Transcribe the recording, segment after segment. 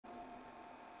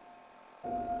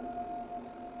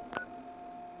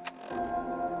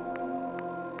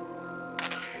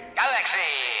Galaxy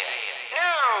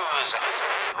News!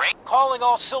 Calling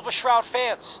all Silver Shroud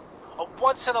fans. A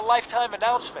once-in-a-lifetime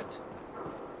announcement.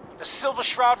 The Silver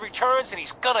Shroud returns and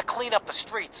he's gonna clean up the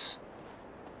streets.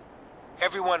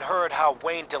 Everyone heard how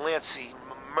Wayne Delancy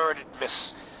murdered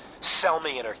Miss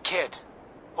Selmy and her kid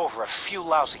over a few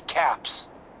lousy caps.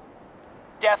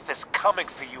 Death is coming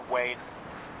for you, Wayne.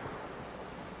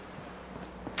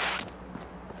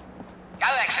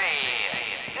 Galaxy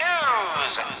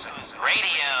News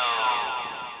Radio.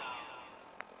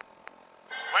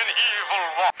 When evil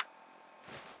walks.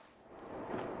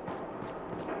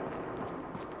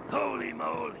 Holy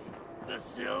moly, the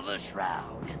Silver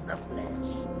Shroud in the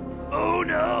flesh. Oh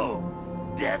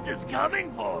no, death is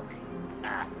coming for me.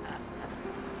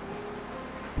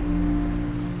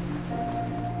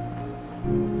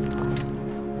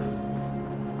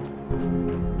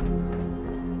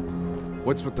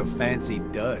 What's with the fancy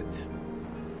duds?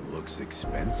 Looks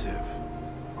expensive.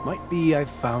 Might be I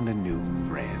found a new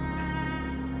friend.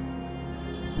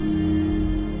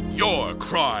 Your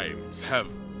crimes have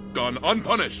gone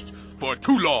unpunished for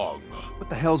too long. What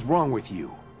the hell's wrong with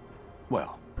you?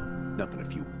 Well, nothing a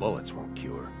few bullets won't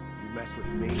cure. You mess with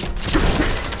me?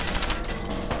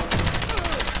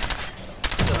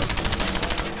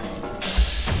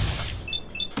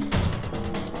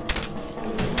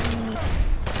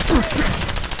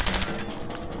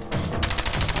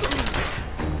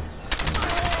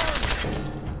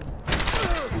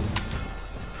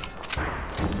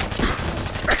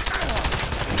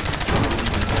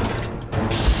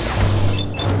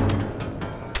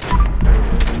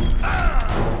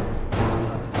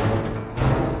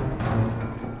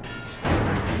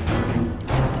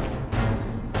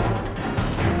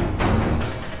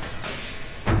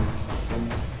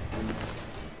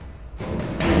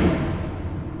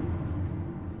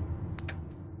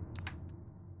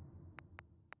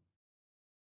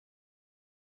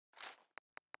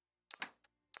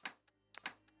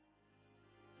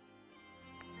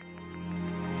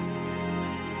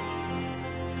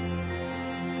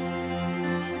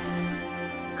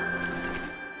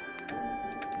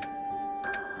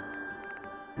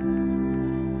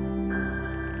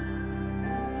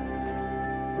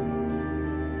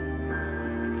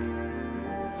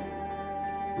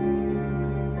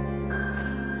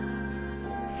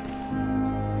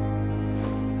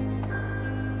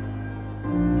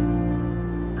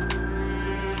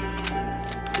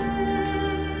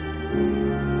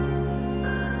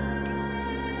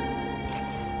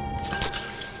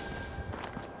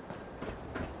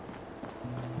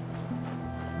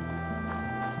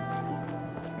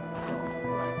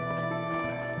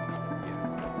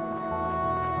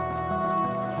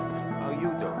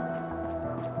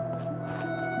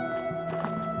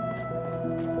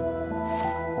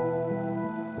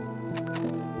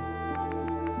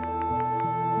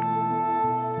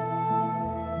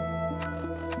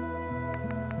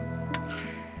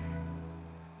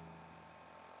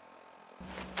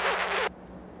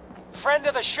 Friend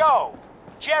of the show,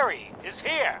 Jerry, is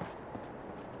here.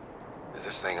 Is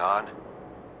this thing on?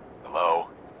 Hello?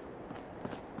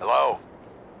 Hello?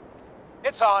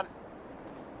 It's on.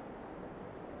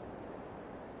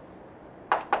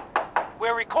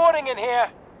 We're recording in here.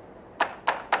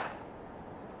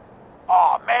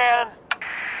 Aw, man.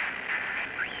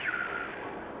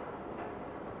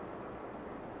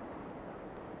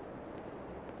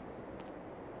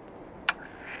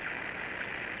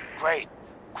 Great.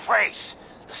 Great!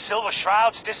 The Silver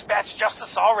Shroud's dispatched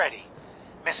justice already.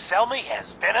 Miss Selmy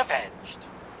has been avenged.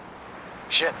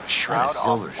 Shit, the What, Shroud a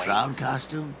Silver off Shroud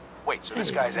costume? Wait, so this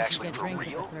Hey, guy's We should actually get for drinks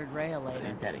at real? the third rail later.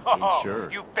 Ain't that a kid? Oh,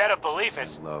 Sure. you better believe it.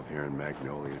 Love hearing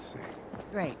Magnolia sing.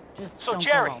 Great. Just So, don't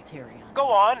Jerry, go Alterion. Go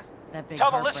on. That big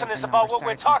tell the heartbreaker listeners number about what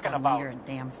we're starts in talking some about. meter and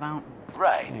damn fountain.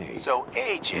 Right. Hey, So I'm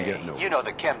AJ, getting over you know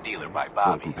the chem dealer by No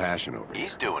Bobby's. compassion over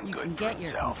He's here. doing You good can for get your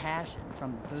himself. compassion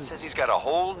from the booth. Says he's got a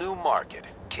whole new market.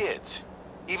 Kids.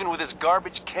 Even with his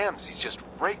garbage chems, he's just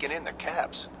raking in the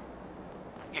cabs.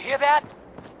 You hear that?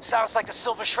 Sounds like the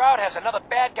Silver Shroud has another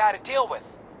bad guy to deal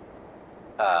with.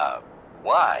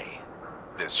 Why?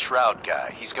 This Shroud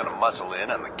guy, he's gonna muscle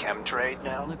in on the chem trade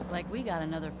now? Looks like we got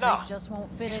another freak No. just won't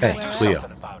fit He's anywhere gotta do else. Leo.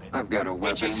 something about it. I've got a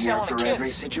weapon AJ's here selling for the every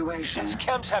kids. situation. These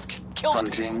chems have killed people.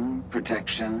 Hunting,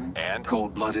 protection, And?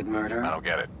 cold-blooded murder, I don't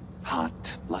get it.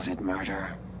 hot-blooded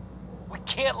murder. We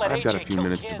can't let I've AJ got a few kill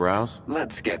minutes kids. to browse.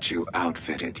 Let's get you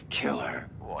outfitted, killer.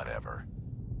 Whatever.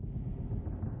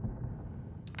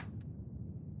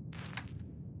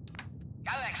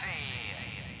 Galaxy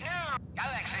News.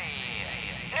 Galaxy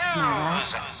Smell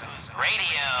News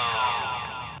Radio.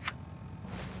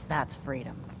 That's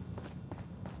freedom.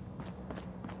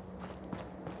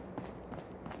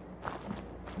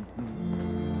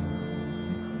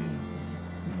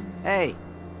 Hey,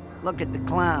 look at the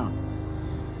clown.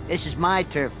 This is my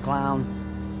turf, clown.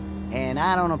 And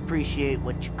I don't appreciate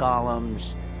what you call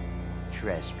 'em's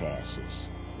trespasses.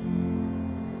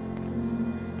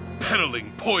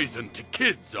 Peddling poison to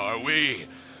kids, are we?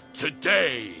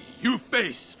 Today, you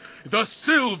face the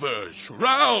Silver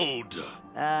Shroud!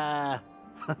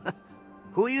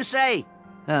 Who you say?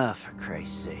 Oh, for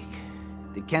Christ's sake.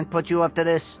 Did Kent put you up to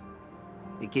this?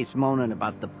 He keeps moaning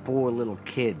about the poor little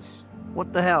kids.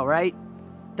 What the hell, right?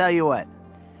 Tell you what.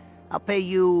 I'll pay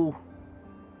you,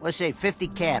 let's say 50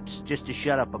 caps just to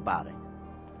shut up about it.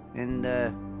 And,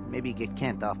 maybe get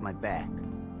Kent off my back.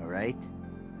 Alright?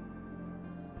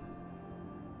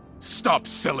 Stop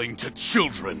selling to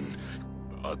children,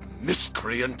 a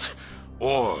miscreant,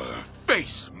 or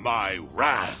face my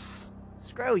wrath.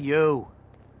 Screw you.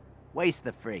 Waste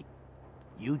the freak.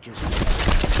 You just...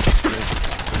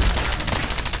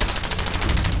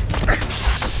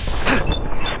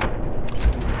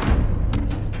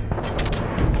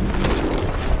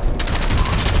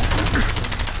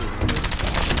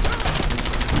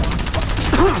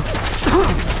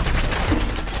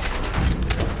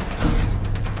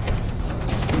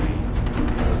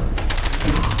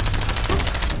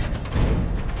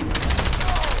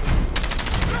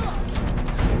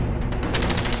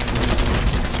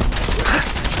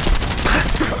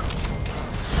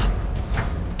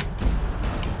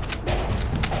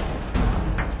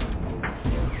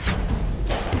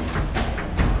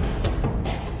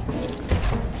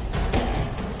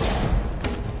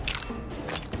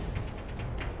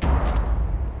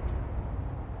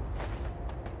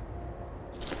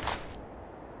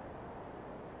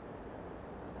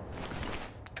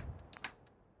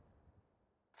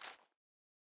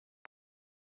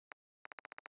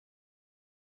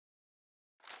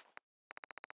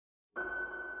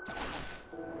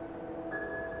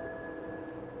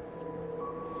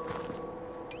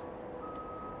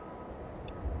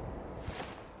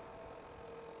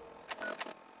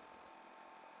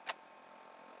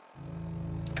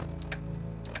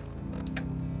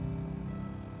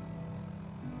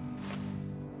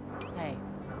 Hey,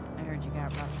 I heard you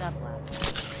got roughed up last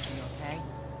night. You okay?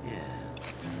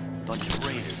 Yeah. Bunch of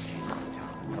raiders came into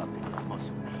town. Thought they could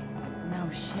muscle me. No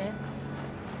shit.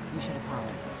 You should have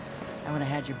hollered. I would have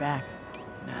had your back.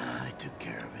 Nah, I took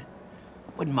care of it.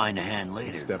 Wouldn't mind a hand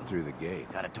later, Step though. through the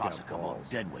gate. Gotta toss a couple balls.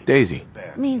 of deadweights. Daisy. to the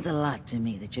bear. Means a lot to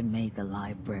me that you made the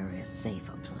library a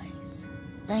safer place.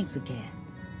 Thanks again.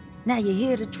 Now you're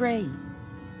here to trade.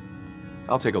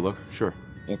 I'll take a look, sure.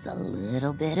 It's a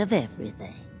little bit of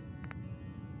everything.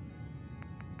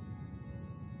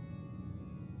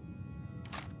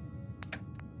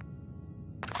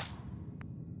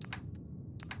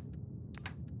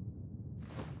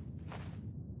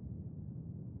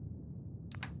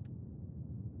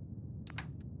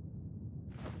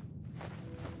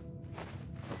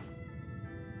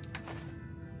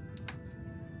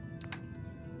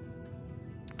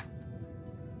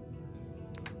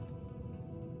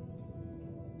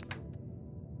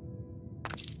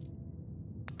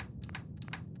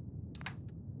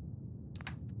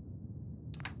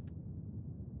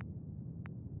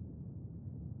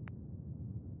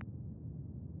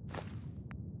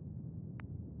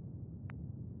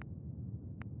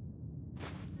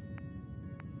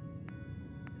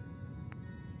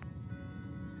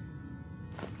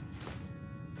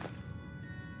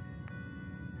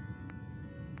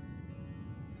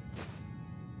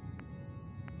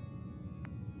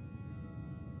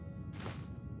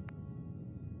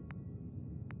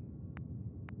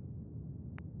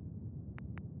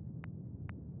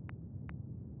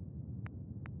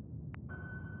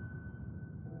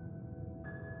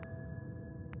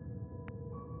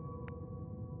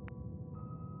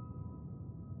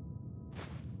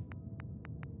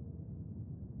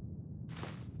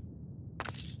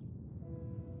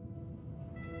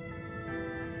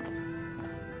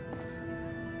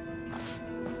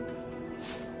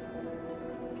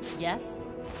 Yes?